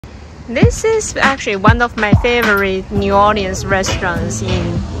This is actually one of my favorite New Orleans restaurants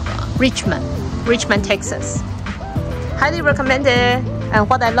in Richmond, Texas. Highly recommend it. And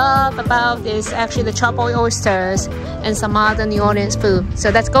what I love about is actually the chop-boiled oysters and some other New Orleans food.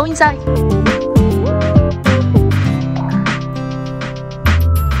 So let's go inside.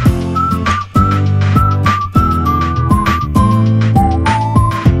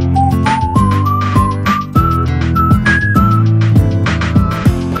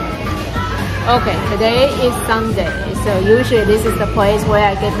 Okay, today is Sunday, so usually this is the place where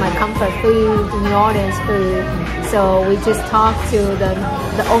I get my comfort food, New Orleans food. So we just talked to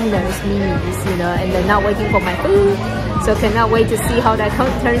the owners, Mimi's, you know, and they're not waiting for my food. So cannot wait to see how that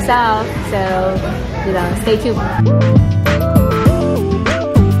turns out. So, you know, stay tuned.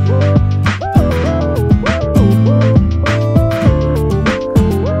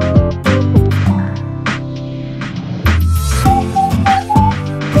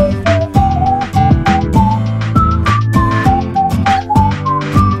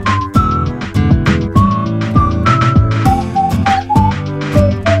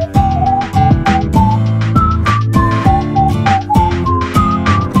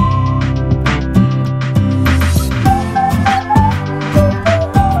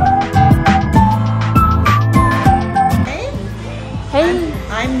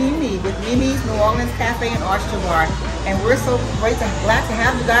 And we're so glad to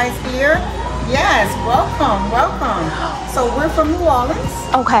have you guys here. Yes, welcome. So we're from New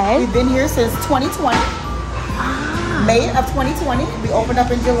Orleans. Okay. We've been here since 2020. May of 2020. We opened up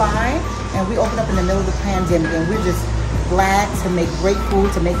in July, and we opened up in the middle of the pandemic, and we're just glad to make great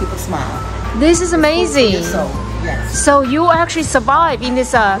food to make people smile. This is amazing. Yes. So you actually survived in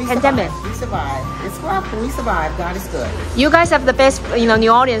this pandemic. We survived. It's rough, but we survived. God is good. You guys have the best, you know,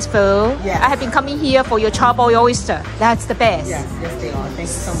 New Orleans food. Yes. I have been coming here for your chop-boiled oyster. That's the best. Yes, they are. Thank you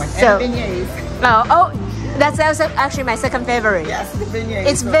so much. So, and beignets. That's also actually my second favorite. Yes, the beignets.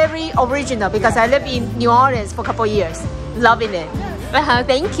 It's very original because I lived in New Orleans for a couple of years. Loving it.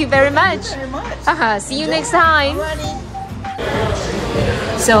 Thank you very much. Thank you very much. See you next time. Alrighty.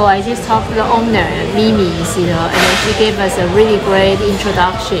 So I just talked to the owner, Mimi's, you know, and she gave us a really great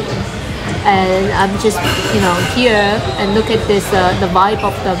introduction. And I'm just, you know, here and look at this, the vibe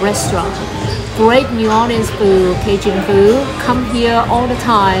of the restaurant. Great New Orleans food, Cajun food. Come here all the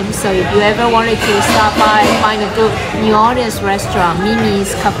time. So if you ever wanted to stop by and find a good New Orleans restaurant,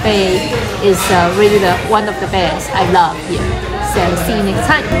 Mimi's Cafe is really one of the best. I love here. So see you next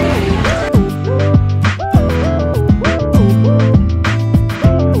time.